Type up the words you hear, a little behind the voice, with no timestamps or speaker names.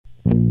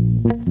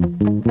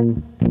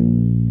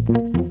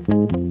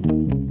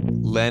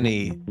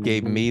Lenny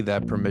gave me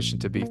that permission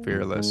to be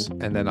fearless,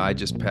 and then I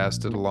just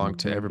passed it along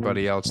to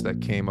everybody else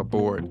that came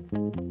aboard.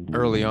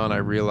 Early on, I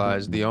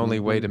realized the only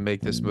way to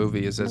make this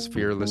movie is as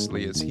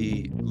fearlessly as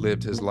he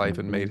lived his life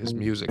and made his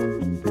music.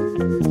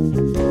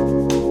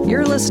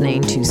 You're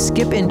listening to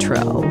Skip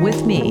Intro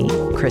with me,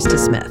 Krista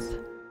Smith.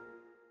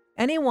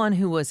 Anyone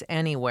who was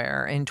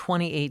anywhere in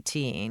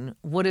 2018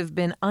 would have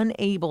been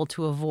unable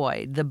to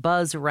avoid the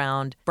buzz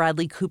around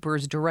Bradley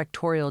Cooper's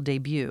directorial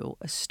debut,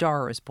 A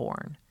Star is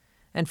Born.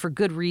 And for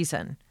good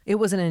reason. It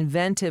was an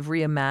inventive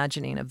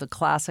reimagining of the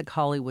classic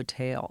Hollywood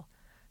tale,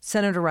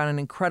 centered around an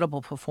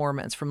incredible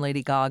performance from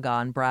Lady Gaga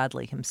and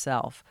Bradley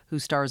himself, who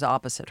stars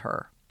opposite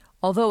her.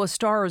 Although A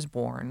Star is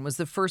Born was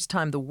the first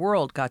time the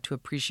world got to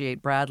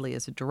appreciate Bradley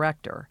as a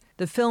director,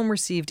 the film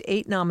received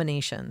 8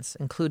 nominations,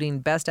 including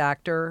Best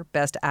Actor,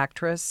 Best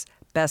Actress,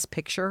 Best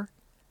Picture,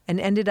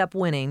 and ended up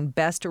winning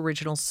Best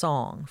Original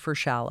Song for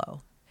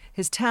Shallow.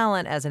 His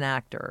talent as an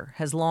actor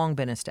has long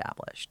been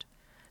established,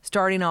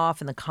 starting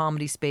off in the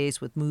comedy space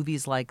with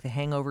movies like the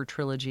Hangover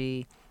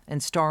trilogy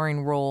and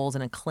starring roles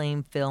in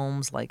acclaimed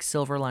films like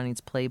Silver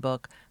Linings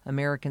Playbook,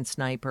 American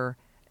Sniper,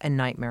 and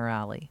Nightmare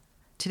Alley.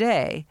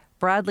 Today,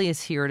 Bradley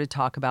is here to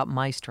talk about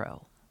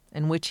Maestro,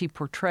 in which he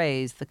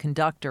portrays the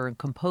conductor and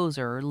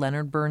composer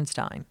Leonard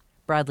Bernstein.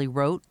 Bradley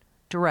wrote,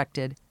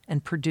 directed,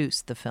 and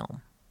produced the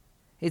film.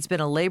 It's been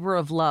a labor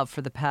of love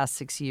for the past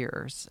 6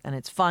 years, and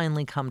it's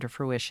finally come to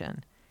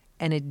fruition.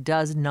 And it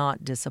does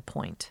not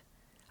disappoint.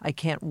 I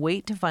can't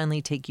wait to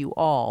finally take you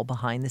all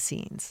behind the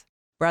scenes.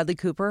 Bradley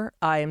Cooper,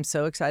 I am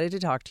so excited to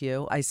talk to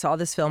you. I saw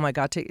this film. I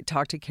got to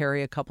talk to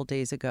Carrie a couple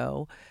days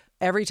ago.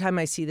 Every time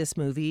I see this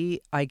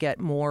movie, I get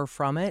more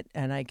from it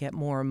and I get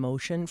more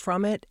emotion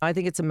from it. I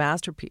think it's a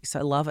masterpiece.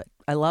 I love it.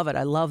 I love it.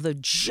 I love the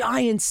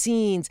giant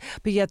scenes,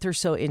 but yet they're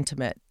so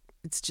intimate.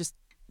 It's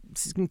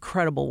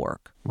incredible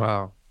work.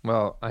 Wow.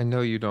 Well, I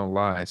know you don't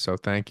lie, so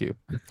thank you.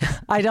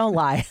 I don't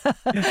lie.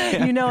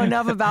 You know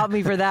enough about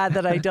me for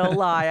that I don't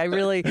lie. I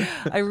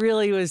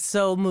really was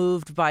so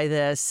moved by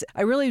this.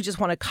 I really just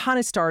want to kind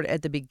of start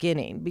at the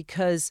beginning,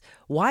 because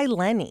why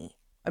Lenny?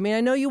 I mean,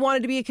 I know you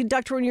wanted to be a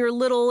conductor when you were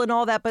little and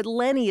all that, but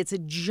Lenny, it's a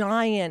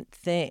giant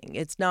thing.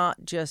 It's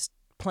not just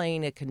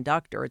playing a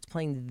conductor, it's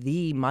playing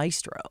the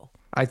maestro.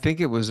 I think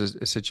it was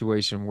a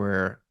situation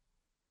where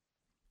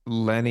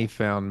Lenny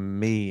found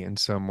me in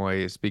some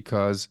ways,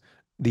 because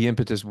the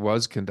impetus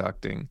was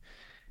conducting.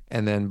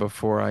 And then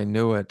before I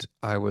knew it,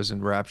 I was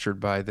enraptured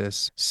by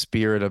this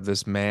spirit of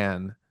this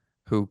man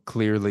who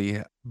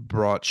clearly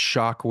brought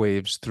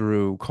shockwaves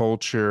through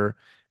culture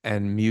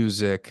and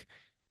music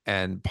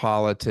and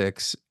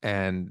politics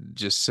and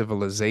just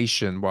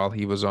civilization while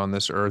he was on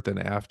this earth and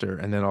after,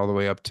 and then all the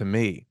way up to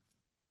me.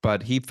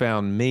 But he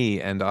found me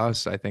and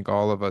us, I think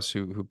all of us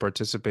who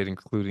participate,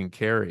 including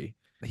Carrie.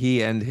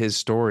 He and his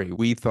story,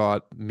 we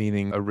thought,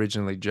 meaning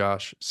originally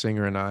Josh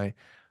Singer and I,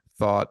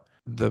 thought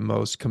the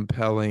most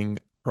compelling,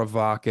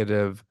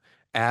 provocative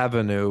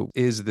avenue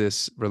is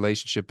this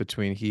relationship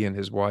between he and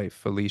his wife,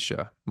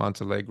 Felicia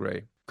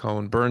Montalegre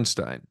Cohn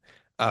Bernstein,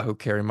 who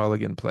Carey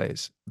Mulligan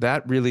plays.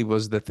 That really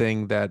was the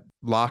thing that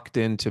locked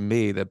into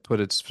me, that put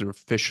its sort of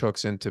fish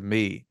hooks into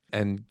me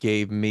and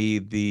gave me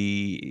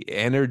the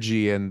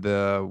energy and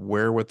the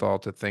wherewithal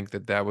to think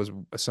that that was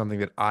something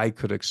that I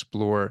could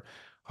explore,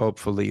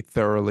 hopefully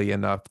thoroughly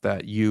enough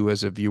that you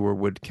as a viewer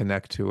would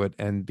connect to it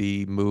and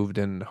be moved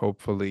and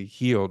hopefully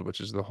healed,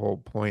 which is the whole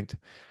point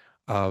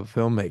of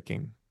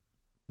filmmaking,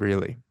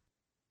 really,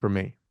 for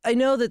me. I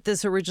know that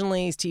this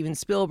originally, Steven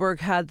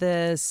Spielberg had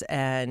this,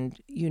 and,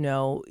 you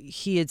know,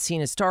 he had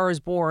seen A Star is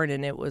Born,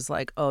 and it was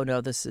like, oh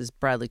no, this is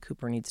Bradley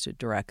Cooper needs to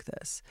direct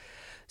this.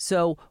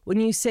 So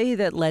when you say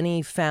that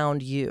Lenny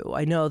found you,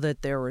 I know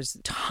that there was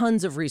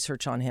tons of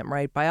research on him,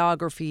 right?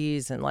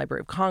 Biographies and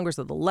Library of Congress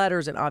of the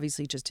letters, and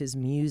obviously just his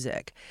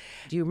music.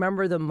 Do you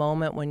remember the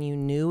moment when you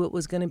knew it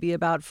was going to be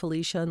about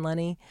Felicia and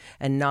Lenny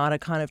and not a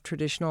kind of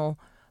traditional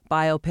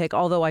biopic?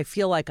 Although I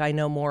feel like I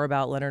know more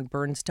about Leonard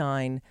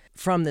Bernstein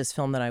from this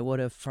film than I would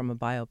have from a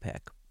biopic.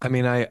 I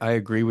mean, I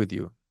agree with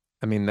you.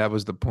 I mean, that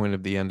was the point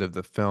of the end of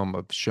the film,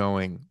 of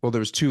showing, well, there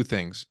was 2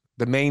 things.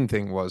 The main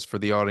thing was for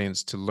the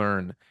audience to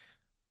learn,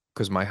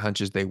 because my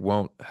hunch is they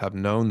won't have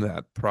known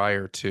that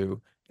prior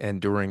to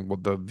and during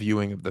the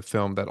viewing of the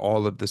film, that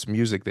all of this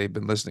music they've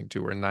been listening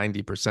to, or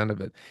 90% of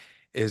it,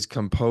 is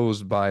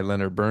composed by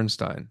Leonard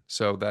Bernstein.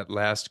 So that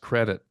last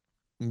credit,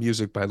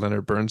 music by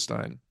Leonard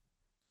Bernstein,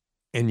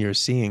 and you're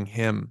seeing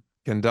him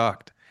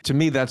conduct. To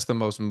me, that's the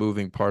most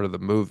moving part of the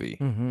movie.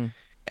 Mm-hmm.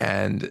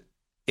 And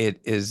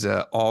it is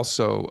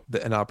also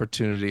an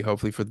opportunity,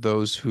 hopefully, for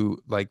those who,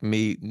 like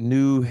me,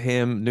 knew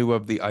him, knew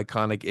of the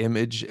iconic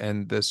image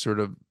and the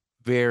sort of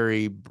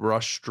very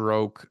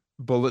brushstroke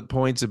bullet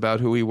points about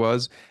who he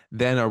was,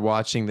 then are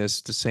watching the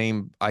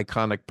same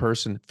iconic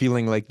person,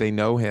 feeling like they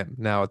know him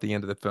now at the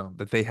end of the film,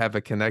 that they have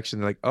a connection.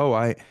 They're like, oh,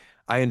 I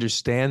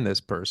understand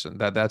this person.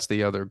 That's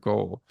the other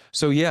goal.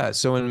 So yeah,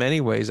 so in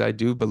many ways, I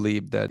do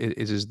believe that it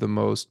is the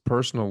most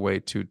personal way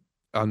to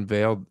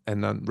unveiled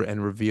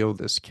and revealed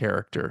this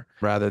character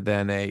rather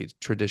than a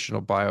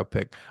traditional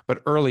biopic.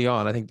 But early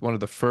on, I think one of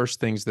the first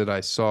things that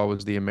I saw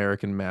was the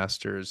American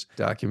Masters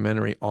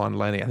documentary on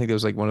Lenny. I think it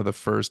was like one of the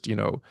first,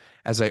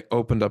 as I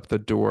opened up the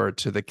door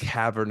to the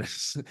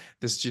cavernous,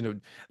 this,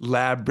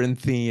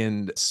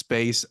 labyrinthian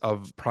space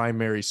of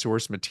primary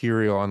source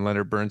material on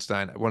Leonard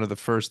Bernstein. One of the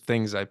first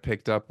things I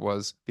picked up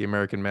was the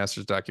American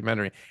Masters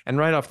documentary. And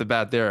right off the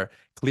bat there,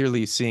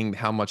 clearly seeing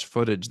how much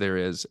footage there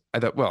is, I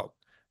thought, well,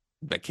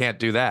 I can't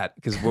do that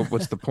because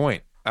what's the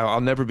point? I'll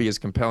never be as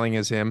compelling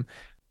as him.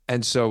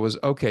 And so it was,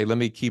 okay, let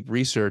me keep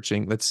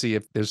researching. Let's see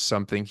if there's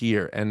something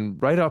here.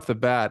 And right off the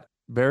bat,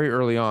 very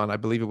early on, I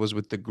believe it was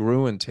with the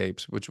Gruen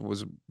tapes, which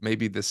was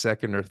maybe the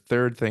second or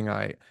third thing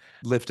I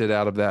lifted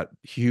out of that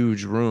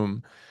huge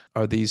room,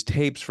 are these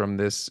tapes from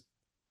this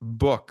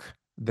book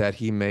that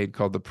he made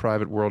called The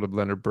Private World of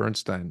Leonard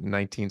Bernstein in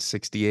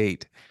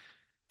 1968.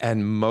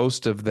 And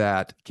most of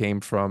that came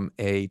from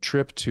a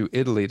trip to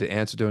Italy, to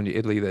Anhedonia,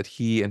 Italy, that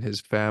he and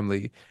his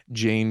family,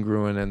 Jane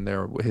Gruen and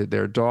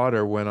their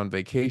daughter, went on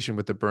vacation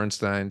with the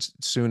Bernsteins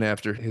soon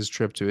after his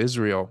trip to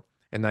Israel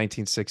in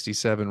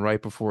 1967,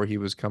 right before he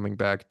was coming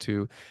back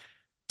to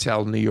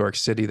tell New York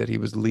City that he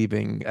was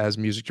leaving as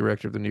music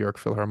director of the New York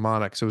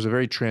Philharmonic. So it was a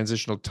very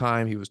transitional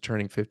time. He was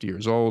turning 50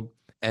 years old.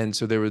 And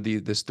so there were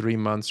this 3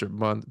 months or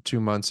 2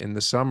 months in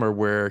the summer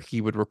where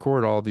he would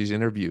record all these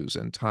interviews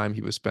and time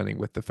he was spending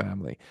with the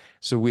family.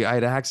 So I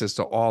had access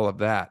to all of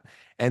that.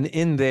 And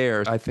in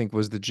there, I think,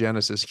 was the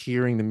genesis,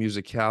 hearing the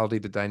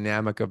musicality, the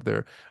dynamic of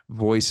their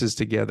voices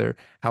together,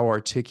 how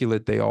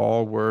articulate they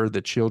all were,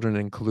 the children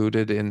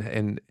included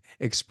in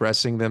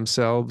expressing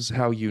themselves,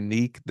 how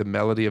unique the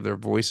melody of their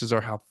voices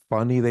are, how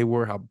funny they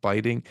were, how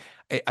biting.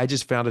 I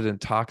just found it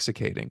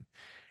intoxicating.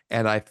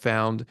 And I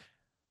found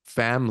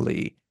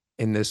family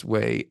in this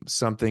way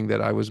something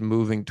that I was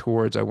moving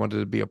towards. I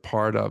wanted to be a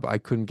part of. I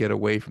couldn't get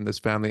away from this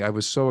family. I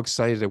was so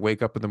excited to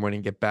wake up in the morning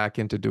and get back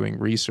into doing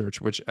research,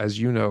 which, as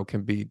you know,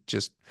 can be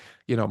just,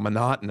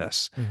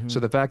 monotonous. Mm-hmm. So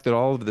the fact that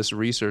all of this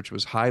research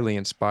was highly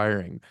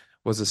inspiring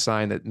was a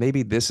sign that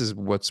maybe this is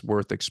what's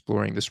worth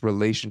exploring, this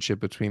relationship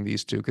between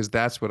these two, because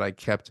that's what I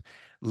kept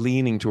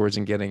leaning towards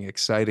and getting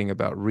exciting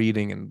about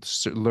reading and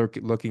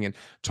looking and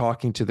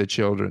talking to the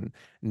children,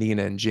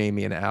 Nina and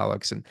Jamie and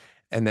Alex.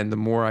 And then the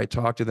more I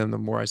talked to them, the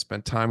more I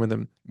spent time with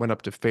them, went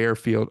up to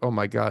Fairfield. Oh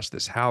my gosh,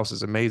 this house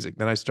is amazing.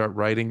 Then I start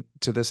writing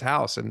to this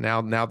house, and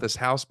now this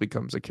house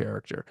becomes a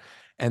character.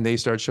 And they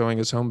start showing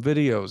us home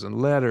videos and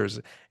letters,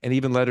 and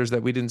even letters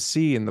that we didn't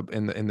see in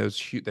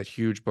that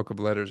huge book of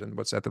letters and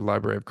what's at the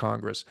Library of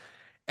Congress.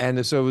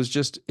 And so it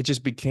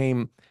just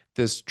became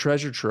this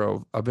treasure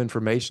trove of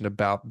information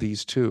about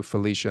these two,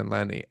 Felicia and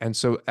Lenny. And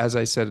so, as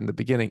I said in the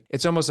beginning,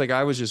 it's almost like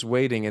I was just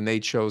waiting and they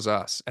chose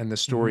us and the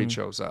story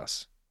chose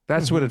us.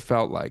 That's what it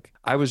felt like.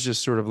 I was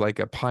just sort of like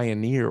a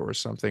pioneer or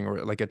something,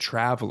 or like a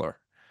traveler,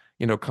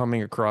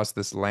 coming across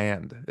this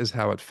land is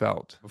how it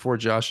felt. Before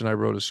Josh and I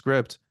wrote a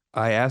script,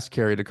 I asked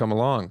Carrie to come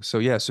along.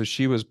 So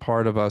she was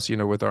part of us,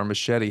 with our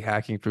machete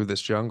hacking through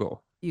this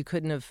jungle. You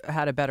couldn't have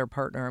had a better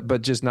partner.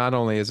 But just not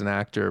only as an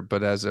actor,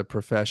 but as a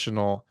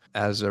professional,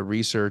 as a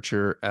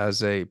researcher,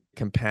 as a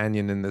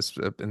companion in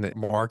the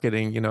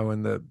marketing,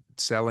 in the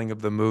selling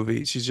of the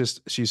movie.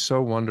 She's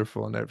so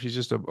wonderful, and she's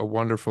just a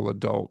wonderful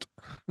adult.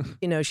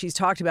 She's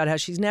talked about how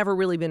she's never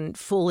really been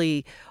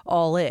fully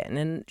all in,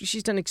 and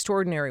she's done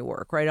extraordinary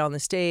work right on the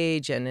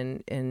stage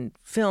and in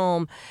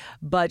film,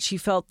 but she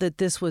felt that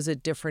this was a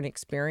different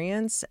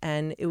experience.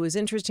 And it was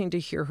interesting to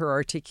hear her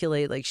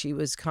articulate, like she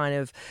was kind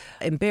of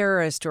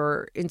embarrassed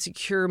or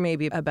insecure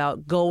maybe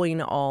about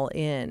going all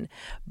in,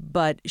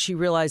 but she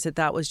realized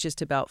that was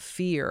just about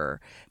fear,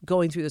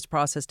 going through this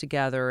process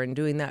together and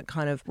doing that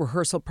kind of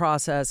rehearsal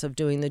process of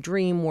doing the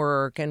dream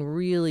work and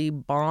really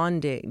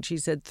bonding. She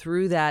said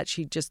through that,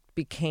 she just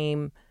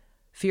became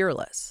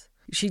fearless.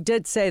 She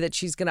did say that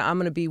I'm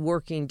going to be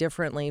working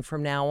differently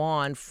from now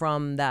on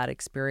from that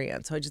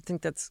experience. So I just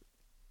think that's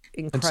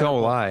incredible. And so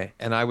will I.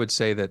 And I would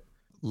say that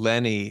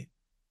Lenny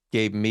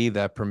gave me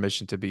that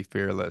permission to be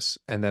fearless.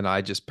 And then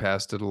I just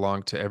passed it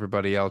along to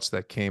everybody else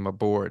that came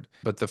aboard.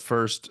 But the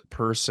first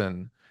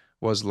person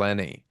was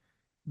Lenny,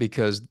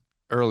 because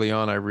early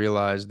on I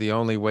realized the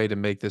only way to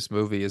make this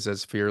movie is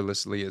as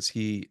fearlessly as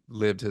he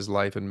lived his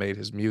life and made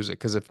his music.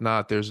 Because if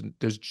not, there's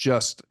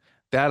just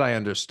that I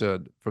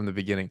understood from the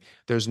beginning.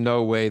 There's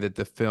no way that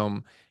the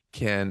film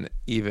can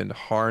even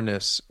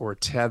harness or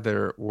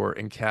tether or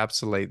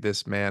encapsulate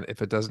this man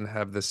if it doesn't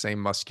have the same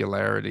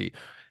muscularity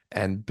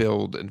and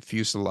build and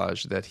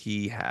fuselage that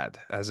he had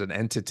as an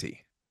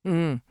entity.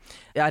 I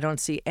don't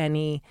see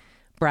any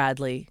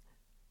Bradley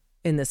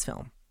in this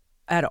film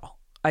at all.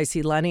 I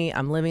see Lenny,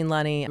 I'm living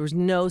Lenny. There was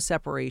no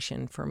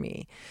separation for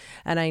me.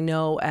 And I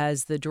know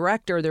as the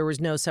director, there was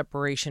no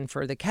separation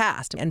for the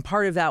cast. And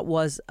part of that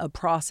was a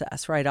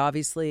process, right?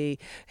 Obviously,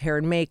 hair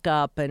and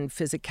makeup and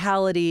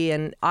physicality.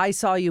 And I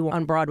saw you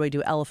on Broadway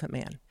do Elephant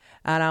Man.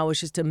 And I was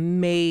just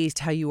amazed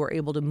how you were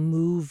able to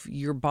move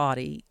your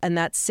body. And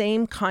that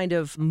same kind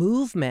of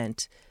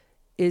movement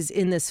is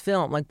in this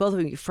film. Like both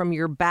of you, from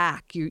your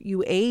back,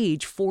 you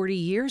age 40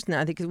 years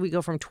now. I think we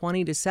go from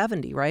 20 to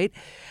 70, right?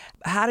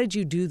 How did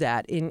you do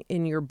that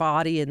in your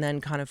body, and then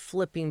kind of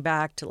flipping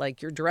back to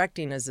like you're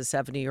directing as a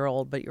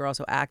 70-year-old, but you're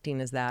also acting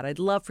as that? I'd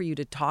love for you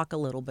to talk a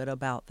little bit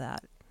about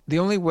that. The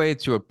only way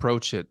to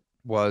approach it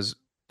was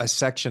a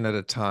section at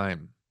a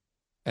time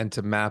and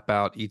to map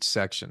out each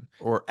section,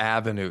 or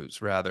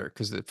avenues rather,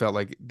 because it felt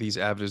like these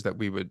avenues that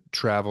we would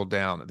travel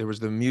down. There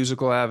was the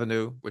musical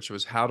avenue, which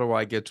was how do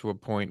I get to a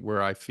point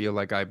where I feel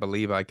like I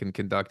believe I can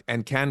conduct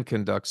and can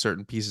conduct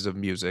certain pieces of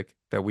music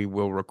that we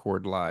will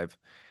record live.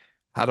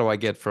 How do I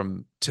get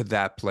from to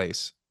that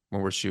place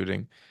when we're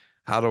shooting?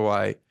 How do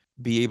I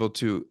be able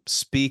to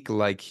speak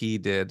like he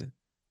did,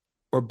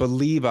 or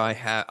believe I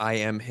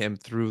am him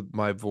through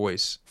my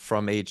voice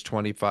from age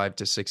 25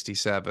 to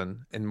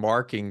 67, and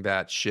marking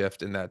that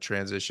shift and that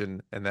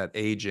transition and that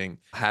aging,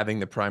 having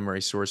the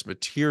primary source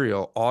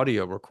material,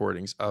 audio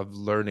recordings of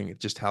learning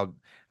just how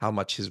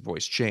much his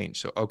voice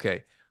changed. So,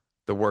 okay,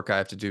 the work I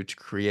have to do to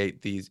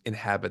create these,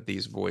 inhabit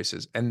these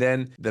voices. And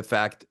then the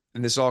fact,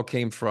 and this all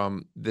came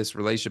from this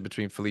relationship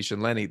between Felicia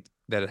and Lenny,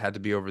 that it had to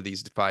be over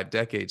these 5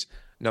 decades,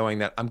 knowing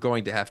that I'm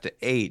going to have to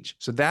age.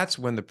 So that's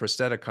when the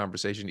prosthetic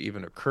conversation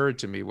even occurred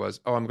to me was,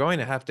 oh, I'm going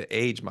to have to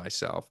age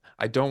myself.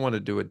 I don't want to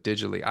do it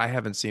digitally. I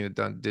haven't seen it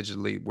done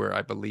digitally where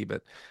I believe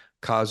it.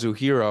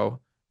 Kazuhiro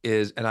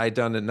is, and I'd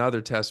done another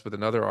test with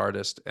another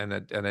artist, and I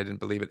didn't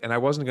believe it. And I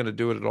wasn't going to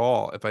do it at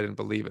all if I didn't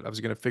believe it. I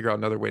was going to figure out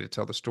another way to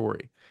tell the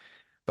story.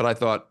 But I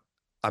thought,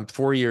 I'm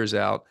 4 years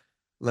out.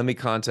 Let me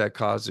contact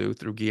Kazu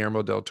through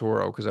Guillermo del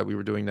Toro, because we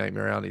were doing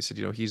Nightmare Alley. He said,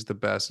 he's the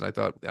best. And I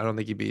thought, I don't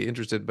think he'd be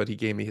interested, but he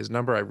gave me his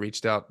number. I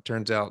reached out.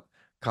 Turns out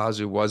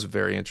Kazu was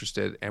very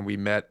interested, and we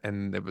met,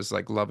 and it was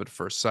like love at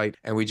first sight.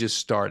 And we just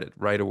started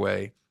right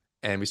away.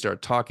 And we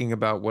started talking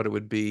about what it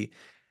would be.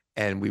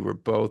 And we were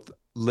both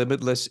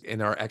limitless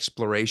in our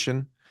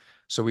exploration.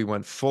 So we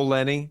went full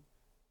Lenny.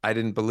 I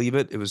didn't believe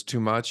it. It was too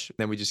much.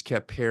 Then we just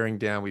kept paring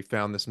down. We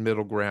found this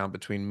middle ground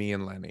between me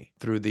and Lenny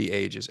through the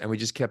ages. And we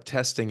just kept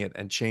testing it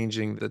and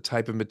changing the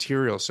type of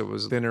material. So it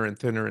was thinner and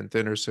thinner and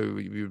thinner. So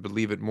we would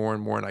believe it more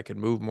and more, and I could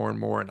move more and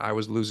more. And I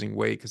was losing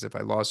weight, because if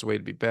I lost weight,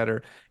 it'd be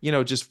better.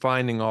 Just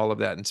finding all of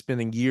that and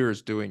spending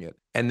years doing it.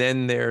 And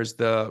then there's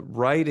the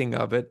writing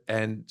of it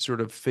and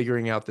sort of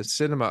figuring out the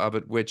cinema of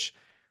it, which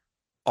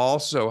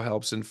also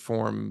helps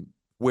inform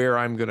where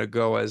I'm going to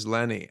go as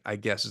Lenny, I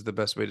guess is the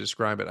best way to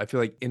describe it. I feel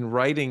like in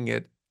writing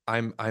it,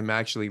 I'm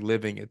actually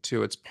living it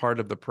too. It's part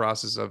of the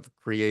process of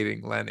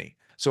creating Lenny.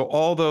 So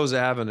all those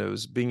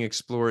avenues being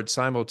explored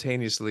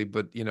simultaneously,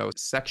 but,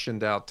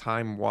 sectioned out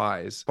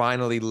time-wise,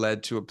 finally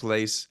led to a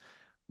place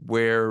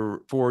where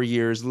 4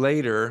 years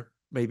later,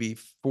 maybe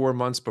 4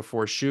 months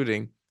before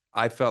shooting,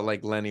 I felt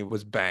like Lenny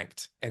was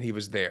banked and he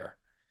was there.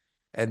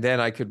 And then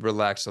I could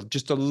relax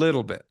just a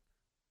little bit,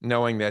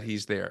 knowing that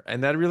he's there.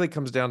 And that really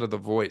comes down to the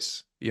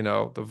voice.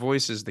 The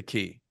voice is the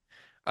key.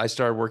 I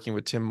started working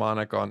with Tim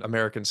Monick on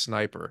American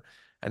Sniper.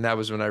 And that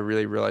was when I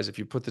really realized if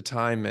you put the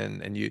time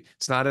in and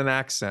it's not an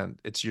accent,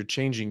 you're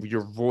changing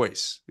your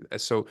voice.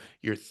 So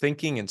you're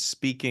thinking and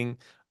speaking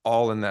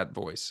all in that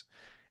voice.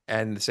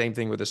 And the same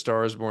thing with A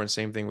Star Is Born,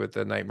 same thing with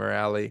The Nightmare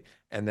Alley,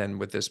 and then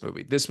with this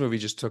movie. This movie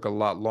just took a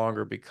lot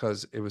longer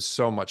because it was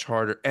so much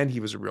harder, and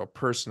he was a real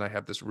person. I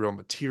have this real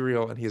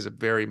material, and he has a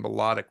very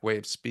melodic way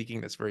of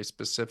speaking that's very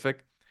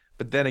specific.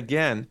 But then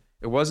again,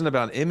 it wasn't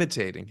about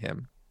imitating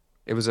him.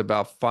 It was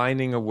about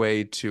finding a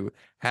way to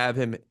have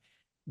him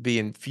be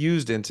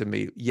infused into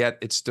me, yet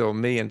it's still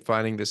me, and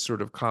finding this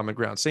sort of common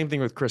ground. Same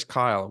thing with Chris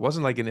Kyle. It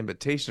wasn't like an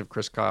imitation of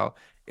Chris Kyle.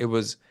 It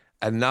was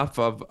enough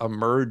of a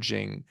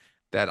merging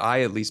that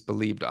I at least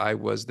believed I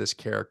was this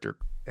character,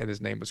 and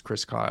his name was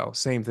Chris Kyle.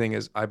 Same thing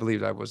as I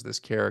believed I was this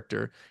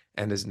character,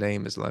 and his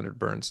name is Leonard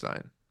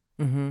Bernstein.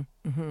 Mm-hmm,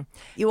 mm-hmm.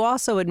 You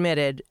also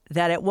admitted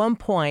that at one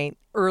point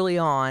early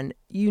on,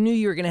 you knew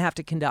you were going to have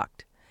to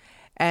conduct.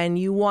 And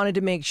you wanted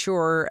to make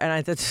sure, and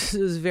I thought this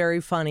was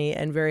very funny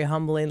and very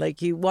humbling,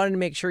 like you wanted to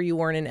make sure you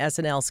weren't an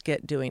SNL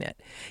skit doing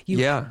it.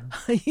 Yeah.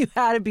 You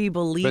had to be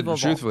believable. But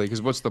truthfully,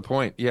 because what's the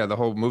point? Yeah, the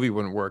whole movie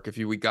wouldn't work if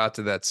we got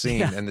to that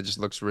scene and it just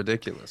looks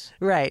ridiculous.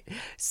 Right.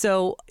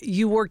 So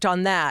you worked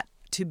on that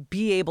to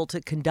be able to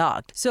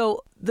conduct.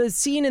 So the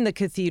scene in the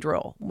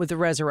cathedral with the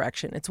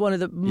resurrection, it's one of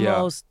the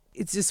most...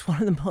 It's just one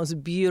of the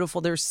most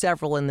beautiful. There's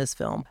several in this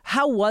film.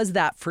 How was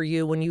that for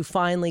you when you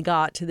finally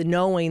got to the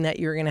knowing that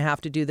you're going to have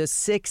to do this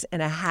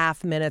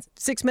 6.5 minutes,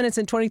 6 minutes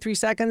and 23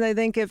 seconds, I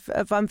think,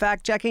 if I'm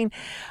fact checking,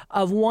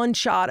 of one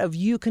shot of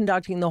you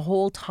conducting the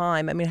whole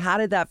time? I mean, how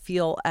did that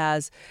feel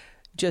as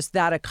just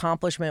that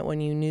accomplishment when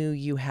you knew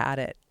you had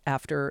it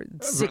after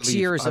 6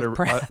 years of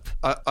prep?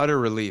 Utter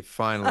relief,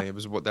 finally. It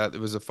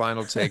was a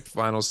final take,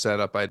 final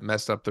setup. I'd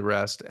messed up the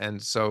rest. And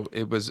so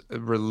it was a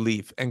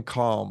relief and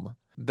calm.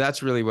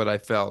 That's really what I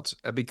felt,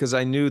 because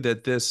I knew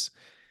that this,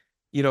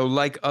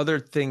 like other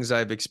things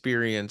I've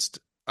experienced,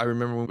 I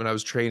remember when I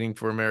was training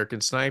for American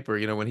Sniper,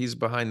 when he's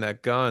behind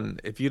that gun,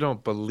 if you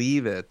don't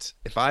believe it,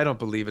 if I don't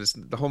believe it,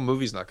 the whole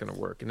movie's not going to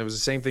work. And it was the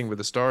same thing with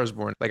The Star Is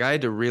Born. Like I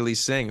had to really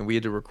sing and we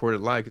had to record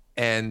it live.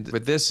 And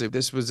with this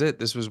was it.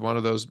 This was one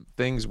of those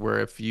things where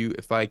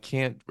if I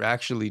can't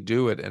actually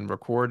do it and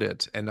record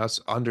it and us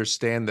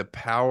understand the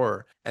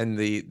power and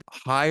the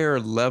higher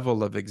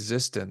level of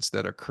existence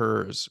that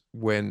occurs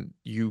when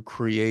you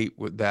create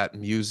with that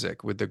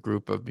music with the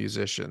group of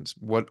musicians,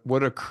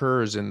 what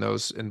occurs in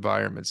those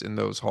environments, in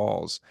those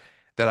halls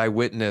that I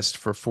witnessed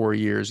for 4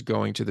 years,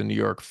 going to the New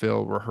York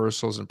Phil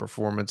rehearsals and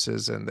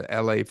performances and the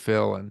LA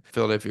Phil and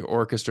Philadelphia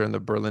Orchestra and the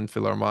Berlin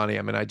Philharmonia.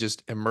 I mean, I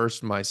just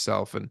immersed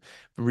myself and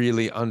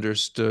really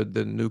understood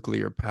the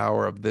nuclear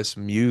power of this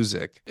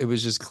music. It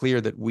was just clear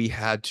that we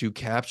had to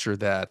capture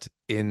that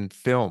in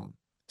film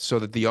so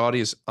that the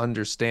audience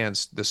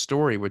understands the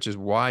story, which is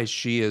why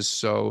she is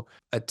so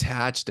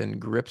attached and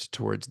gripped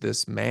towards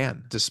this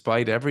man,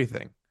 despite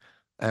everything.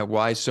 And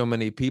why so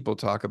many people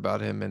talk about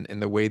him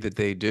in the way that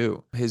they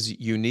do. His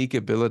unique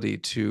ability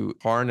to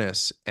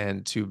harness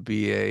and to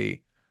be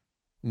a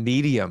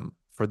medium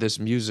for this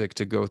music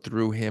to go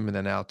through him and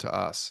then out to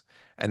us.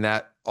 And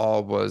that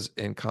all was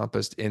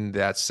encompassed in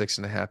that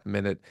 6.5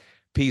 minute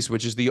piece,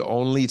 which is the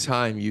only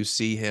time you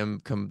see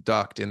him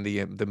conduct in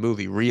the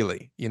movie,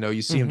 really.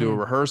 You see him do a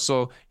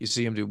rehearsal, you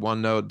see him do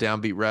one note,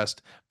 downbeat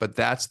rest, but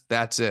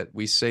that's it.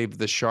 We saved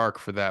the shark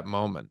for that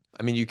moment.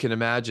 I mean, you can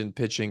imagine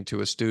pitching to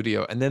a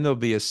studio, and then there'll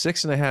be a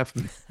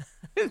 6.5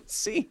 minute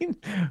scene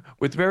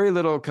with very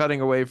little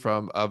cutting away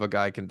of a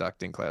guy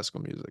conducting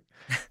classical music.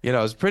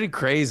 It's pretty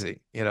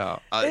crazy,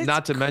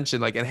 not to mention,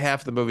 like, and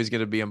half the movie's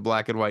going to be in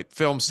black and white.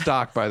 Film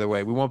stock, by the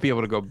way. We won't be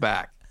able to go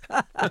back.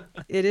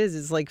 It is.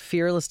 It's like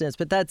fearlessness.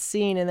 But that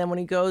scene, and then when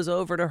he goes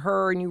over to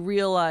her and you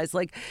realize,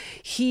 like,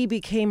 he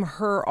became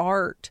her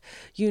art.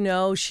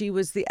 She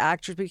was the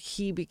actress, but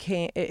he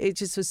became, it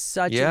just was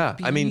such a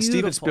beautiful... I mean,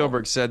 Steven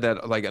Spielberg said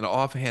that, like, an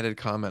offhanded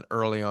comment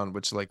early on,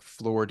 which, like,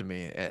 floored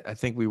me. I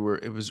think it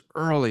was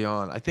early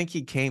on. I think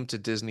he came to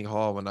Disney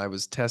Hall when I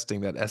was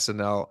testing that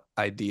SNL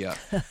idea.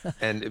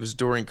 And it was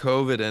during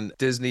COVID, and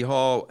Disney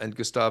Hall and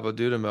Gustavo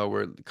Dudamel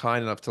were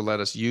kind enough to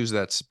let us use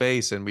that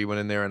space. And we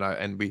went in there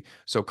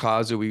so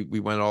Kazu,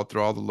 we went all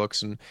through all the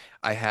looks, and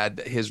I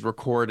had his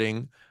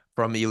recording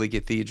from Ely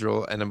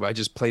Cathedral, and I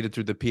just played it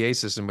through the PA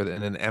system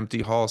in an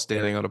empty hall,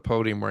 standing on a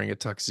podium wearing a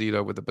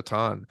tuxedo with a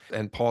baton.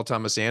 And Paul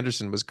Thomas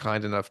Anderson was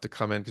kind enough to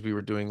come in because we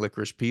were doing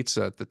Licorice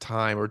Pizza at the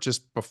time, or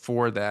just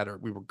before that, or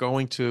we were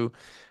going to,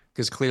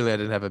 because clearly I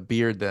didn't have a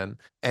beard then.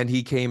 And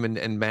he came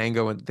and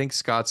Mango, and I think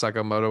Scott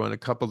Sakamoto and a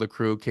couple of the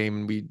crew came,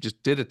 and we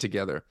just did it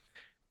together.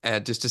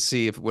 And just to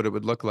see what it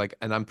would look like.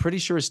 And I'm pretty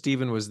sure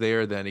Steven was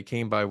there then. He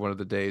came by one of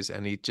the days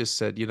and he just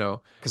said,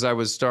 because I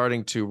was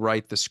starting to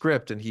write the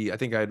script, and I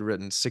think I had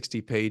written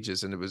 60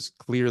 pages, and it was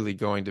clearly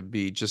going to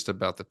be just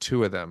about the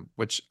two of them,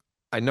 which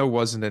I know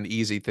wasn't an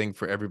easy thing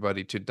for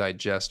everybody to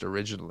digest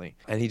originally.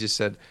 And he just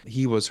said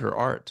he was her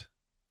art.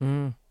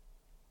 And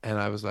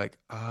I was like,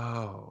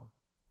 oh.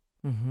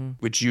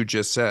 Which you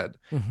just said,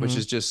 which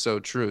is just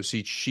so true.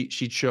 See,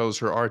 she chose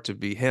her art to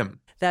be him.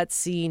 That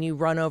scene, you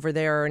run over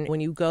there, and when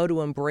you go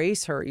to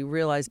embrace her, you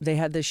realize they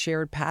had this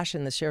shared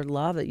passion, this shared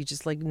love that you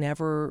just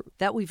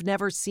that we've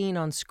never seen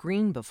on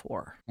screen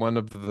before. One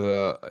of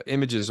the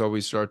images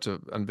always start to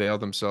unveil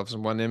themselves,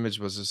 and one image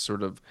was this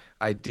sort of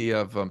idea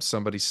of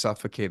somebody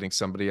suffocating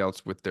somebody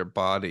else with their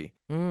body.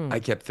 I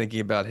kept thinking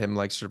about him,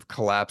 like, sort of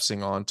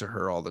collapsing onto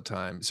her all the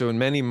time. So in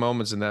many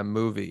moments in that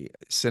movie,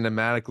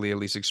 cinematically at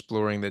least,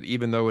 exploring that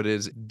even though it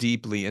is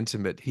deeply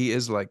intimate, he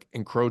is like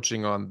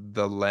encroaching on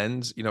the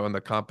lens, and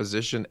the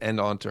composition, and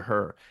onto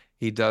her.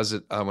 He does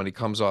it when he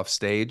comes off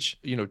stage,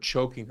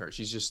 choking her.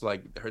 She's just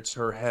like, it's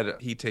her head.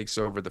 He takes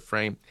over the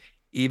frame.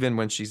 Even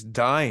when she's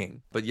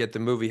dying, but yet the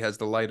movie has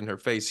the light in her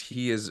face,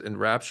 he is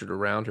enraptured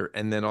around her.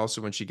 And then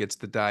also when she gets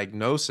the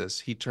diagnosis,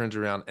 he turns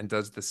around and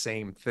does the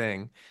same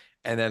thing.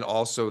 And then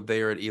also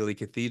there at Ely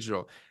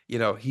Cathedral,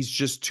 he's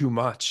just too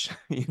much,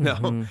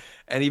 And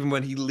even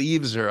when he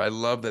leaves her, I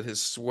love that his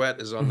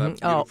sweat is on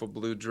that beautiful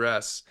blue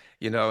dress,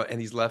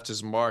 and he's left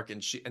his mark.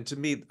 And to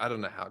me, I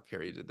don't know how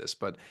Carrie did this,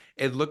 but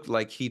it looked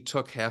like he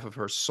took half of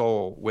her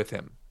soul with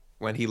him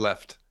when he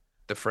left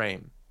the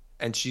frame.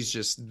 And she's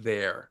just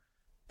there.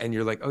 And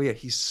you're like, oh yeah,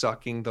 he's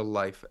sucking the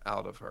life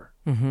out of her.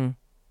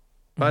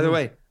 By the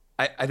way,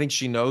 I think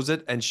she knows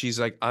it, and she's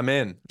like, I'm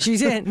in.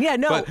 She's in. Yeah,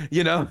 no. But,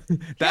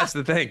 that's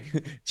the thing.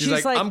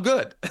 She's like, I'm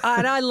good.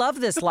 And I love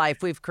this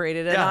life we've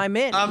created, and I'm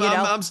in.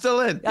 I'm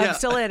still in. I'm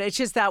still in. It's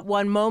just that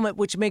one moment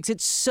which makes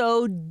it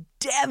so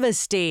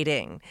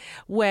devastating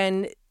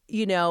when,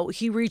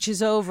 he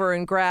reaches over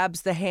and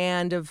grabs the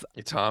hand of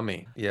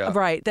Tommy. Yeah.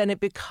 Right. Then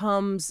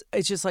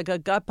it's just like a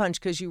gut punch,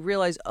 because you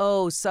realize,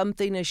 oh,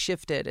 something has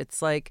shifted.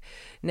 It's like,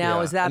 now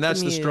is that and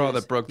that's the the straw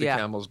that broke the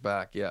camel's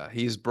back. Yeah.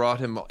 He's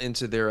brought him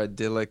into their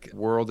idyllic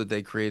world that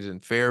they created in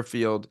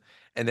Fairfield.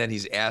 And then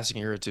he's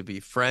asking her to be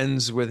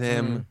friends with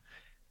him.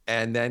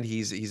 And then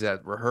he's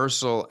at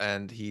rehearsal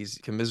and he's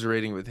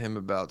commiserating with him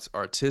about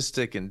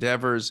artistic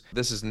endeavors.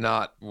 This is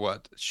not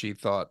what she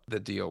thought the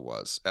deal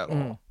was at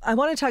all. I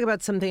want to talk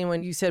about something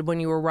when you said when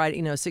you were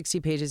writing, 60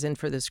 pages in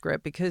for the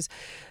script, because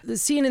the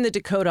scene in the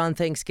Dakota on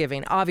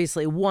Thanksgiving,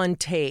 obviously one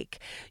take,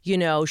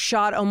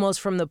 shot almost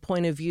from the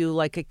point of view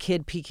like a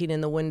kid peeking in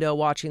the window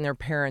watching their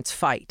parents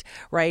fight,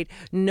 right?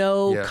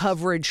 No Yes.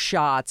 coverage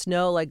shots,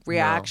 no like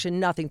reaction,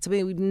 nothing.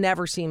 Something we've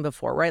never seen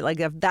before, right? Like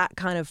if that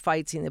kind of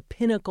fight scene, the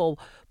pinnacle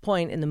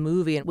point in the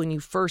movie, and when you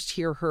first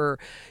hear her,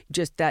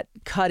 just that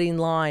cutting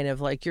line of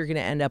like, you're going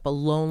to end up a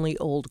lonely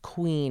old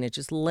queen, it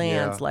just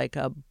lands Yeah. like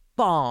a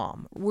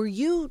bomb. Were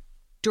you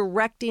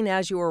directing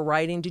as you were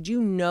writing? Did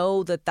you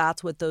know that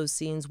that's what those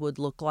scenes would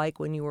look like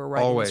when you were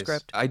writing Always. the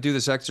script? I do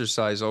this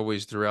exercise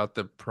always throughout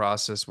the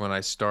process when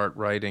I start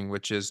writing,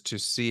 which is to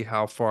see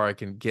how far I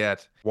can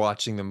get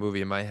watching the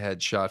movie in my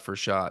head shot for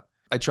shot.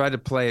 I tried to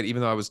play it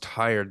even though I was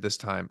tired this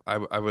time.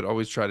 I would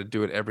always try to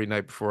do it every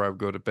night before I would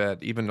go to bed,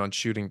 even on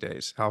shooting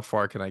days. How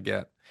far can I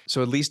get?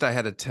 So at least I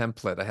had a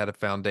template, I had a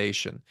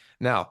foundation.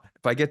 Now,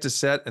 if I get to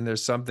set and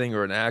there's something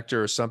or an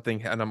actor or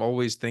something, and I'm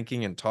always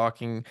thinking and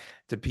talking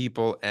to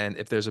people, and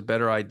if there's a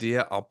better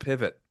idea, I'll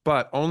pivot.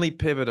 But only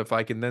pivot if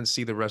I can then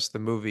see the rest of the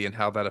movie and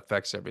how that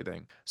affects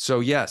everything.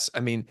 So yes, I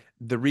mean,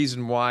 the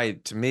reason why,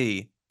 to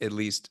me, at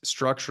least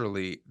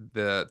structurally,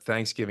 the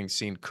Thanksgiving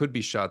scene could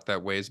be shot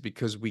that way is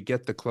because we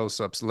get the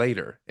close-ups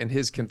later in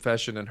his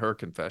confession and her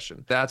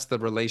confession. That's the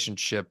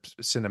relationship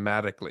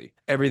cinematically.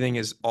 Everything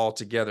is all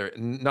together.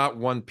 Not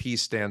one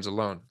piece stands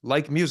alone.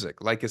 Like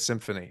music, like a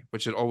symphony,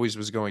 which it always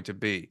was going to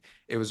be.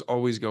 It was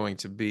always going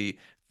to be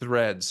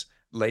threads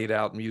laid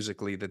out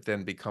musically that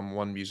then become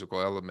one musical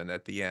element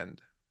at the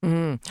end.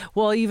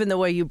 Well, even the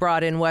way you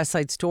brought in West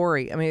Side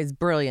Story, I mean, it's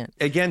brilliant.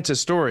 Again, to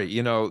story,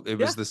 it was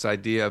Yeah. this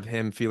idea of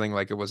him feeling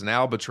like it was an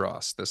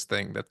albatross, this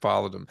thing that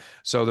followed him.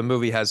 So the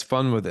movie has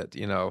fun with it,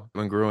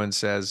 when Gruen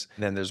says,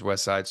 and then there's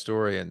West Side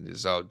Story and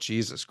is, oh,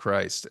 Jesus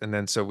Christ. And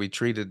then so we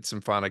treated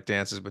Symphonic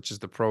Dances, which is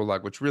the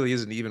prologue, which really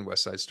isn't even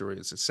West Side Story.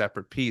 It's a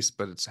separate piece,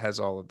 but it has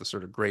all of the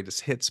sort of greatest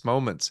hits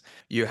moments.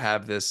 You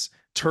have this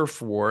turf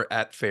war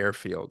at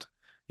Fairfield,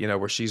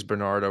 where she's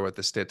Bernardo at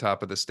the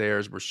top of the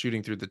stairs. We're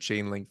shooting through the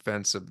chain link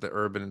fence of the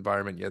urban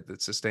environment, yet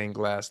it's a stained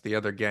glass. The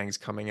other gang's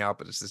coming out,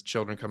 but it's just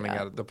children coming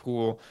out of the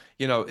pool.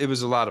 It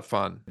was a lot of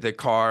fun. The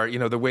car,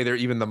 the way they're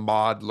even the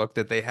mod look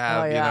that they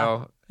have, Oh,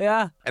 yeah.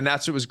 Yeah. And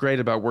that's what was great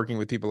about working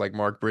with people like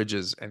Mark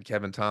Bridges and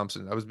Kevin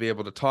Thompson. I was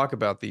able to talk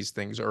about these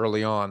things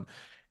early on.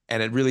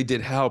 And it really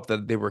did help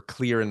that they were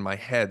clear in my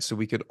head so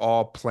we could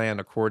all plan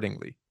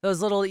accordingly.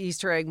 Those little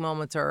Easter egg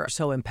moments are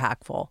so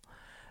impactful.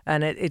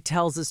 And it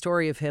tells the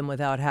story of him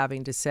without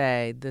having to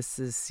say, this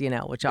is,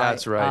 which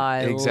That's right. I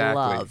Exactly.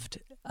 loved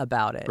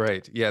about it.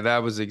 Great. Yeah,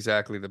 that was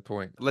exactly the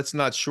point. Let's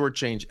not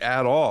shortchange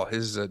at all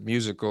his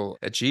musical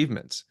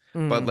achievements,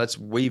 but let's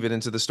weave it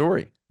into the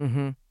story.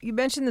 You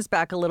mentioned this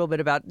back a little bit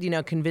about,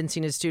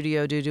 convincing a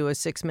studio to do a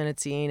 6-minute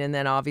scene and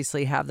then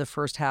obviously have the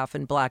first half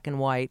in black and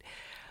white.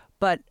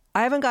 But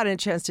I haven't gotten a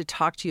chance to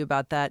talk to you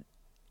about that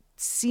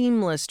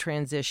seamless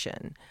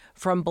transition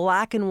from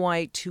black and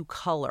white to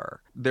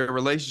color. Their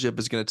relationship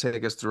is going to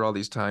take us through all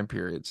these time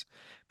periods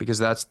because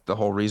that's the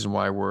whole reason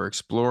why we're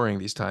exploring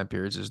these time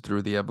periods is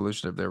through the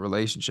evolution of their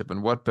relationship.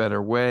 And what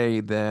better way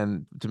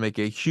than to make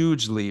a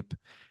huge leap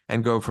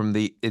and go from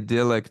the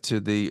idyllic to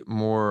the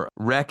more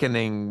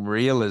reckoning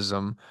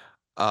realism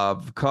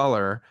of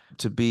color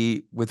to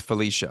be with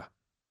Felicia,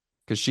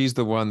 because she's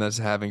the one that's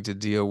having to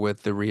deal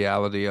with the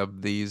reality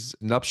of these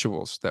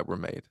nuptials that were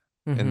made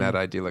in that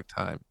idyllic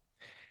time.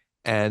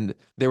 And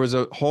there was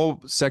a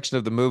whole section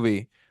of the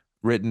movie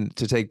written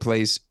to take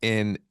place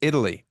in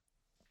Italy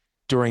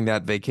during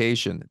that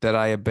vacation that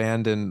I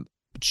abandoned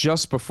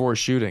just before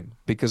shooting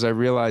because I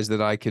realized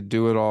that I could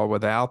do it all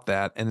without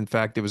that. And in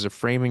fact, it was a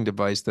framing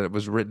device that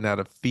was written out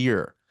of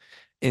fear.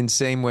 In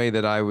same way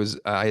that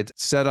I had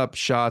set up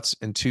shots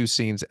in 2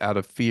 scenes out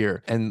of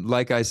fear. And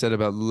like I said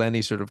about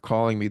Lenny sort of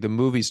calling me, the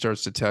movie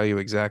starts to tell you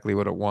exactly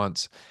what it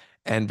wants.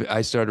 And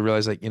I started to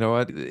realize, like, you know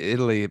what?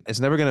 Italy, it's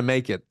never going to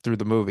make it through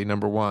the movie,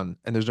 number one,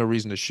 and there's no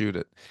reason to shoot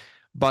it.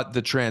 But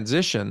the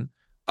transition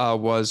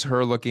was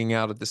her looking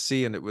out at the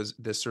sea, and it was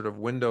this sort of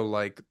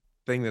window-like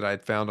thing that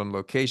I'd found on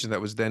location that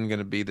was then going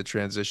to be the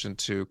transition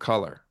to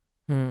color.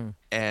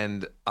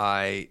 And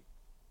I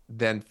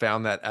then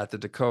found that at the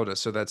Dakota.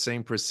 So that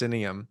same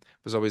proscenium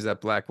was always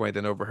that black white,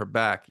 then over her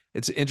back.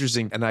 It's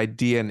interesting, an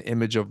idea and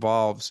image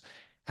evolves,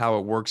 how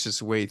it works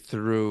its way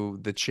through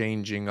the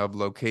changing of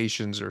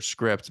locations or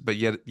scripts, but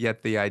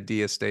yet the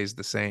idea stays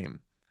the same.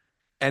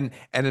 And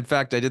in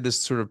fact, I did this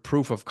sort of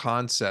proof of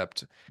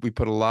concept. We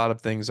put a lot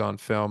of things on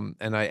film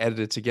and I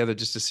edited it together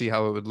just to see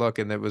how it would look.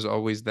 And it was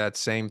always that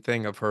same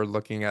thing of her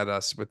looking at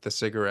us with the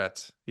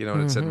cigarette,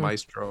 and it said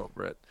Maestro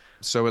over it.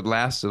 So it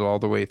lasted all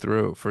the way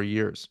through for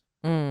years.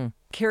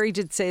 Carrie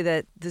did say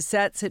that the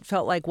sets, it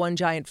felt like one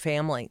giant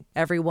family.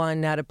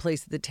 Everyone had a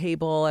place at the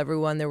table.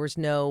 There was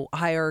no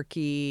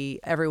hierarchy.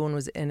 Everyone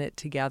was in it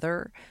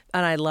together.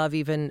 And I love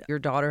even your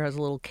daughter has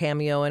a little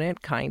cameo in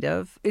it, kind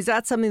of. Is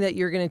that something that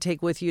you're going to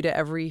take with you to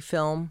every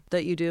film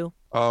that you do?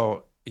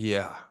 Oh,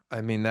 yeah.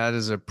 I mean, that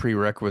is a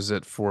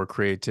prerequisite for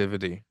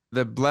creativity.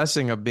 The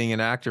blessing of being an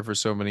actor for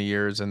so many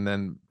years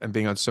and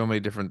being on so many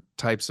different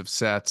types of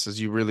sets is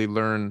you really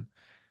learn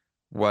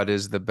what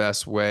is the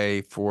best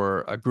way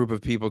for a group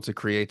of people to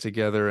create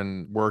together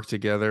and work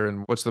together,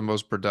 and what's the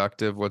most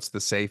productive, what's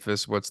the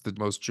safest, what's the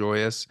most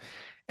joyous,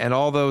 and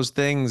all those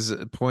things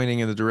pointing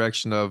in the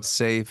direction of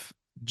safe,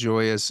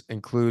 joyous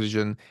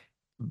inclusion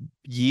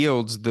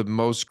yields the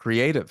most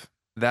creative.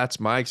 That's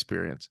my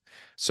experience.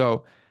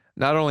 So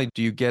not only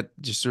do you get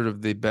just sort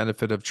of the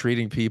benefit of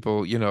treating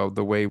people,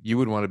 the way you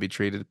would want to be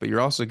treated, but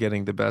you're also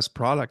getting the best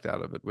product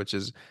out of it,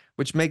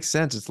 which makes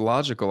sense. It's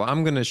logical.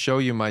 I'm going to show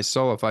you my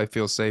soul if I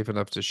feel safe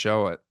enough to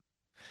show it.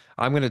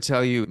 I'm going to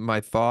tell you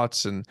my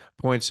thoughts and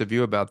points of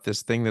view about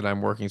this thing that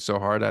I'm working so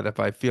hard at if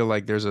I feel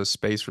like there's a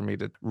space for me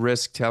to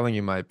risk telling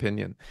you my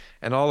opinion.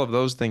 And all of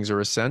those things are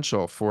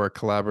essential for a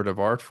collaborative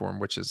art form,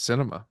 which is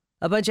cinema.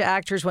 A bunch of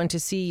actors went to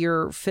see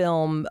your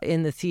film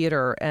in the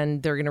theater,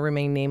 and they're going to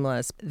remain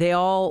nameless. They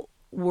all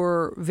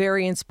were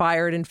very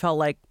inspired and felt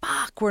like,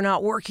 fuck, we're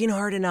not working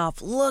hard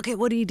enough. Look at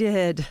what he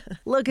did.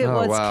 Look at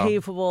what's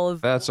capable of.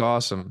 That's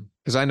awesome.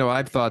 Because I know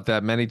I've thought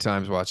that many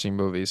times watching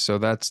movies. So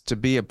that's to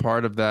be a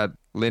part of that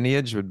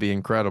lineage would be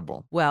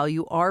incredible. Well,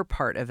 you are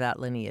part of that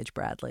lineage,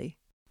 Bradley.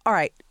 All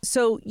right.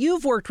 So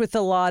you've worked with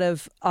a lot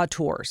of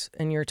auteurs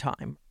in your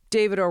time.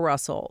 David O.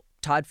 Russell,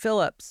 Todd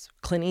Phillips,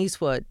 Clint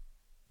Eastwood,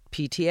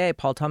 PTA,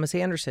 Paul Thomas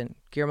Anderson,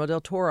 Guillermo del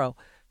Toro.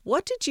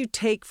 What did you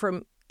take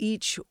from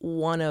each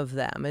one of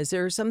them? Is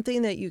there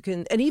something that you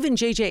can, and even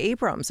J.J.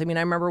 Abrams. I mean,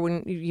 I remember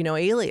when,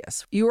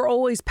 Alias, you were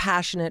always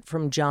passionate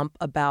from jump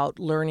about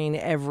learning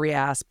every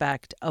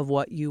aspect of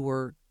what you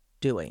were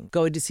doing,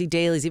 going to see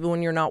dailies, even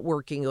when you're not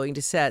working, going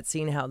to set,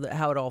 seeing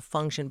how it all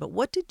functioned. But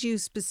what did you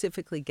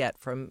specifically get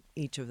from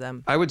each of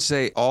them? I would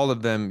say all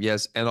of them,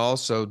 yes. And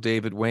also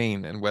David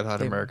Wayne and Wet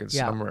Hot American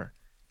Summer.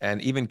 And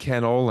even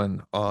Ken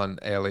Olin on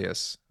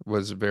Alias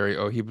was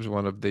he was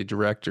one of the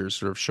directors,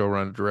 sort of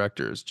showrunner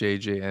directors,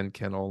 JJ and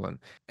Ken Olin.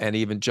 And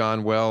even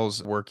John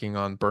Wells working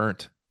on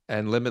Burnt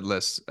and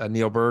Limitless,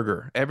 Neil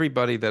Berger,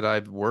 everybody that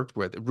I've worked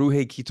with,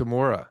 Ruhei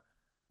Kitamura,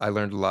 I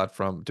learned a lot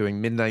from doing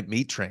Midnight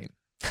Meat Train.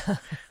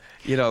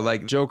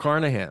 Like Joe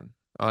Carnahan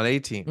on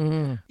 18.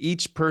 Mm-hmm.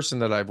 Each person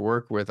that I've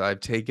worked with, I've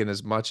taken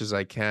as much as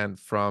I can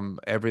from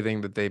everything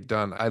that they've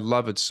done. I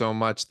love it so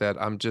much that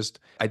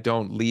I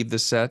don't leave the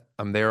set.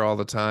 I'm there all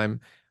the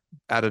time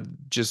out of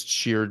just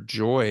sheer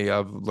joy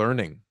of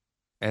learning.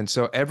 And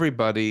so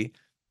everybody,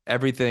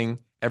 everything,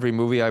 every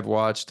movie I've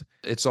watched,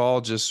 it's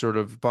all just sort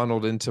of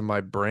funneled into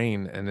my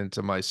brain and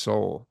into my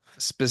soul.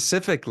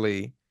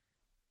 Specifically,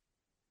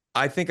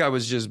 I think I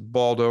was just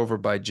bowled over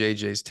by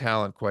JJ's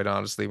talent, quite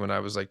honestly, when I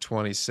was like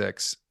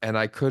 26, and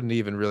I couldn't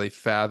even really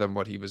fathom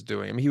what he was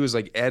doing. I mean, he was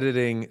like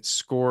editing,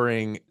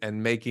 scoring,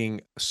 and making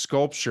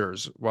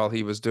sculptures while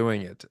he was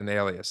doing it in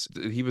Alias.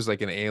 He was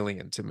like an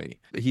alien to me.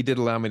 He did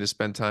allow me to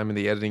spend time in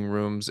the editing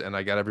rooms, and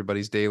I got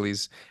everybody's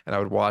dailies, and I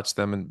would watch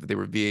them, and they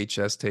were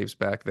VHS tapes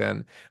back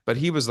then. But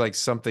he was like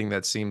something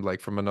that seemed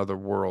like from another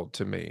world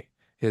to me,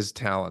 his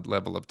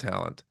level of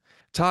talent.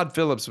 Todd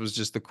Phillips was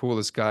just the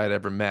coolest guy I'd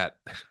ever met.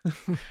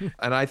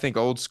 And I think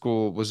Old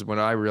School was when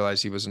I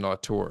realized he was an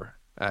auteur,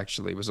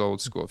 actually. It was Old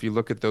School. If you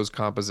look at those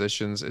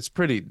compositions, it's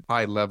pretty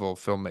high-level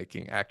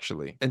filmmaking,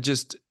 actually. And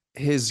just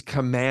his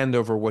command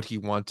over what he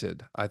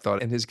wanted, I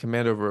thought, and his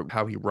command over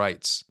how he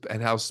writes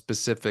and how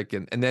specific,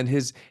 and then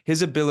his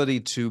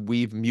ability to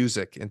weave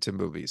music into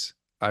movies.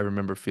 I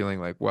remember feeling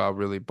like, wow,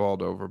 really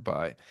bowled over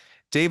by.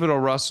 David O.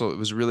 Russell, it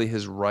was really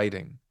his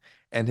writing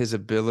and his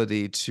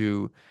ability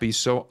to be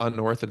so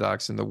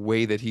unorthodox in the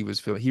way that he was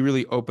feeling. He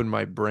really opened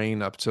my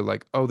brain up to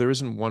like, oh, there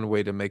isn't one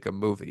way to make a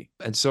movie.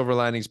 And Silver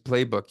Linings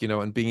Playbook,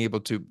 and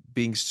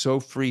being so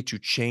free to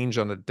change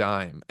on a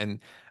dime. And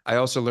I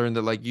also learned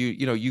that like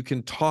you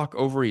can talk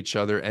over each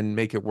other and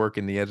make it work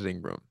in the editing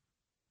room.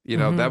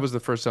 That was the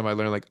first time I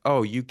learned like,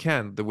 oh, you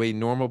can, the way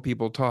normal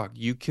people talk,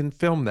 you can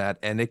film that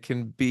and it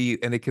can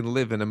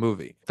live in a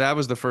movie. That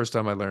was the first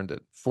time I learned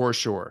it, for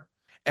sure.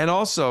 And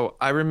also,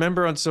 I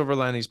remember on Silver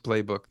Linings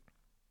Playbook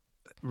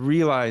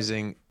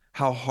realizing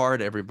how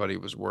hard everybody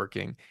was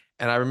working.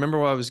 And I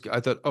remember I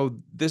thought, oh,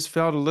 this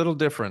felt a little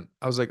different.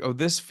 I was like, oh,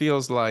 this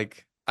feels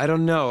like, I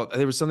don't know.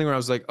 There was something where I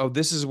was like, oh,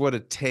 this is what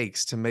it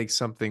takes to make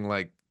something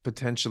like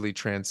potentially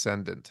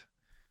transcendent.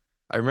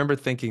 I remember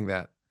thinking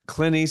that.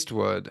 Clint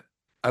Eastwood,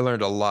 I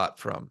learned a lot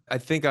from. I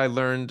think I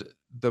learned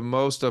the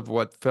most of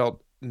what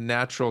felt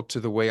natural to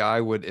the way I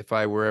would, if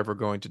I were ever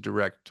going to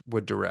direct.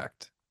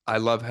 I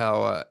love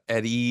how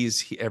at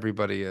ease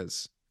everybody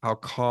is, how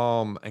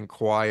calm and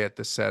quiet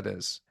the set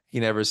is. He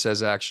never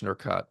says action or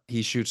cut.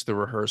 He shoots the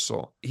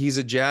rehearsal. He's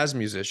a jazz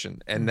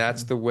musician, and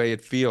that's the way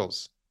it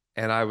feels.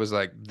 And I was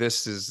like,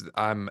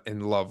 I'm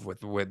in love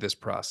with this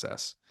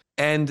process.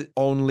 And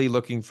only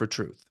looking for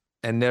truth.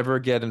 and never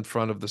get in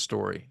front of the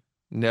story.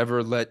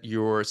 Never let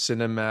your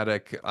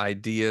cinematic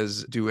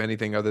ideas do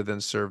anything other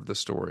than serve the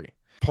story.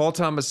 Paul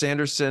Thomas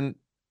Anderson,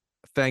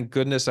 thank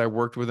goodness I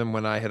worked with him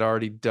when I had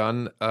already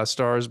done A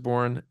Star is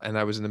Born, and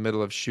I was in the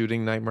middle of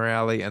shooting Nightmare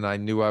Alley, and I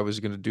knew I was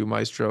going to do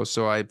Maestro.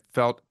 So I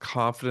felt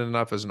confident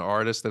enough as an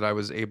artist that I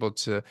was able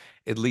to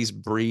at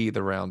least breathe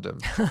around him.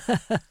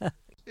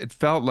 It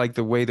felt like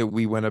the way that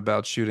we went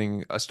about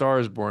shooting A Star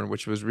is Born,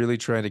 which was really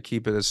trying to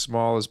keep it as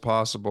small as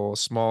possible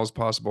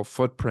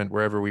footprint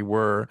wherever we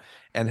were,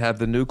 and have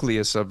the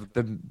nucleus of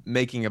the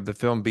making of the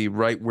film be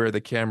right where the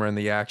camera and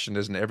the action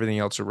is, and everything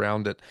else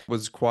around it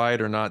was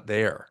quiet or not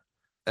there.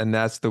 And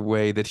that's the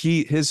way that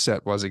his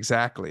set was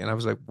exactly. And I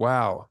was like,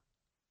 wow,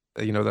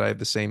 that I have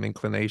the same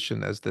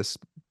inclination as this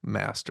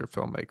master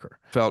filmmaker.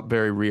 Felt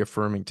very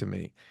reaffirming to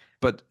me.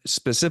 But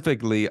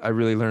specifically, I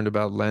really learned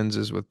about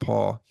lenses with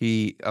Paul.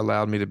 He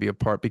allowed me to be a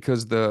part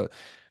because the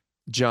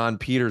John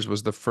Peters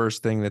was the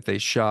first thing that they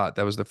shot.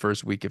 That was the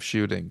first week of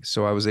shooting.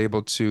 So I was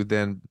able to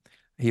then,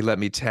 he let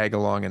me tag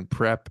along and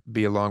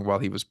be along while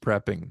he was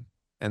prepping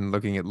and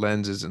looking at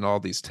lenses and all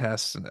these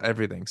tests and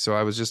everything. So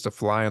I was just a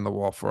fly on the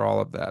wall for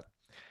all of that.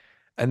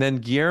 And then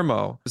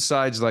Guillermo,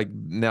 besides like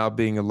now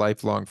being a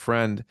lifelong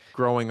friend,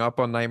 growing up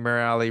on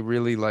Nightmare Alley,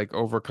 really like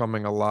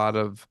overcoming a lot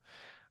of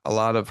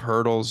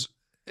hurdles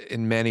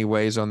in many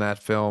ways on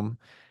that film,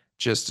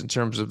 just in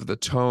terms of the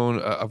tone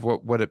of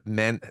what it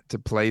meant to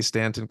play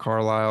Stanton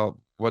Carlisle,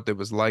 what it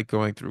was like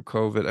going through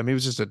COVID. I mean, it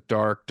was just a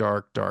dark,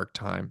 dark, dark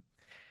time.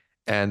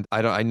 And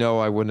I know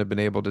I wouldn't have been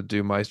able to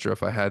do Maestro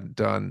if I hadn't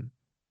done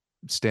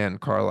Stanton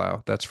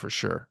Carlisle, that's for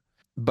sure.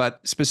 But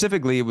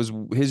specifically, it was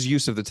his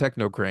use of the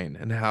technocrane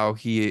and how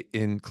he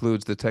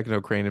includes the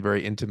technocrane in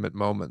very intimate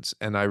moments.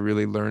 And I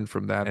really learned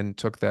from that and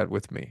took that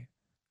with me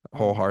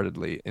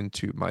wholeheartedly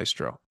into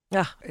Maestro.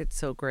 Ah, it's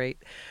so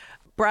great.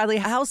 Bradley,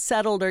 how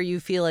settled are you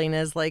feeling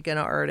as like an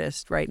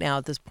artist right now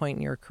at this point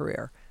in your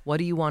career? What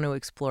do you want to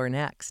explore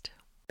next?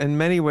 In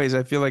many ways,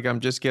 I feel like I'm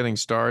just getting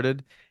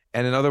started.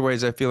 And in other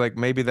ways, I feel like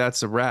maybe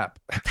that's a wrap.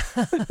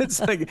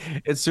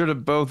 It's sort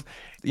of both,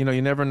 you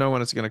never know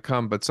when it's going to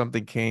come, but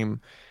something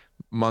came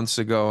months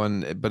ago,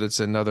 but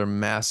it's another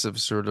massive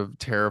sort of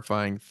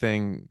terrifying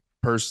thing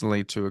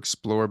personally to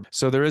explore.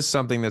 So there is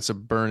something that's a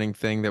burning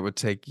thing that would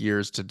take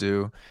years to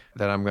do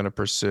that I'm going to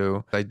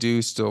pursue. I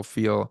do still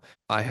feel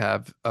I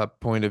have a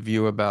point of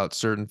view about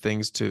certain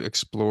things to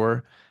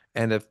explore.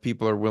 And if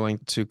people are willing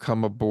to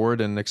come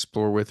aboard and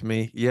explore with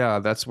me, yeah,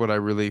 that's what I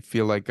really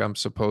feel like I'm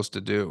supposed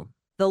to do.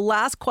 The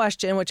last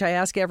question, which I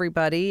ask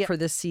everybody for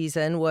this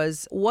season,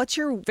 was what's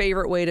your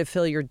favorite way to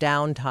fill your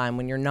downtime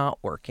when you're not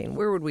working?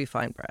 Where would we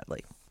find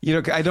Bradley?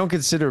 I don't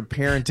consider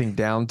parenting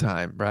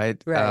downtime,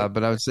 right?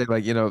 But I would say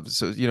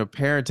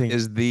parenting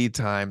is the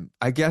time.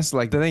 I guess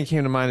like the thing that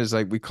came to mind is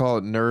like we call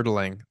it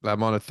nerdling.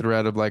 I'm on a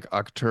thread of like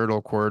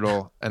Octurtle,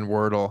 Quirtle, and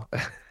Wordle.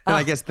 And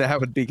I guess that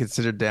would be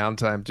considered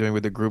downtime, doing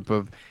with a group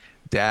of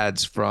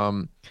dads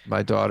from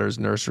my daughter's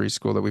nursery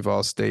school that we've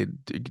all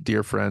stayed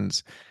dear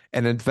friends.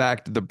 And in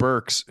fact, the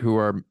Burks, who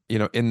are,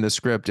 in the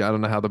script, I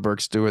don't know how the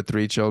Burks do it,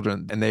 3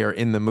 children, and they are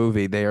in the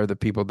movie. They are the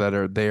people that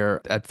are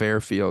there at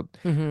Fairfield.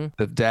 Mm-hmm.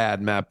 The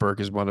dad, Matt Burke,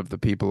 is one of the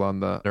people on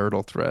the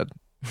Nerdle thread.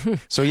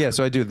 So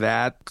I do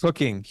that.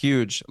 Cooking,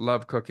 huge.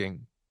 Love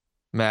cooking.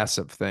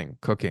 Massive thing,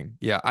 cooking.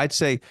 Yeah, I'd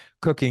say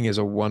cooking is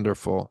a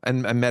wonderful,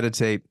 and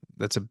meditate,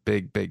 that's a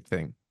big, big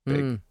thing.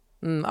 Big.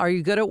 Are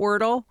you good at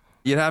Wordle?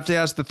 You'd have to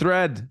ask the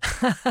thread.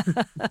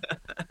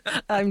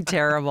 I'm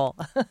terrible.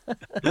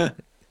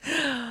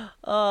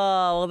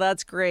 Oh, well,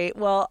 that's great.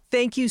 Well,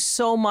 thank you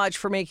so much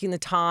for making the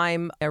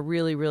time. I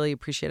really, really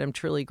appreciate it. I'm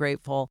truly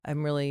grateful.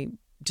 I'm really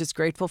just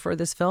grateful for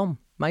this film,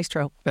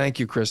 Maestro. Thank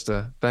you,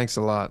 Krista. Thanks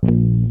a lot.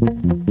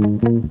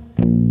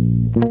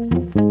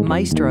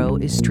 Maestro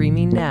is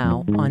streaming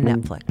now on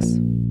Netflix.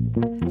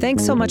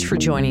 Thanks so much for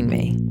joining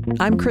me.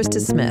 I'm Krista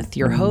Smith,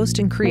 your host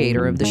and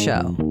creator of the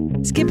show.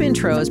 Skip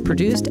Intro is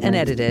produced and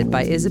edited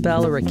by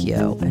Isabel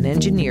Aricchio and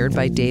engineered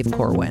by Dave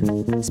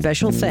Corwin.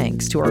 Special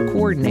thanks to our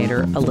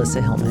coordinator,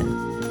 Alyssa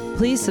Hillman.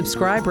 Please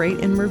subscribe, rate,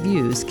 and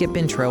review Skip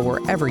Intro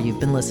wherever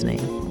you've been listening.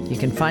 You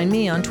can find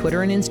me on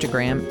Twitter and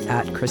Instagram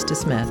at Krista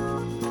Smith.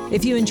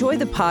 If you enjoy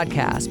the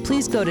podcast,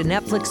 please go to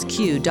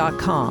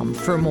netflixque.com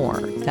for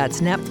more. That's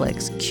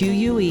Netflix,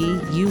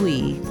 QUEUE.com.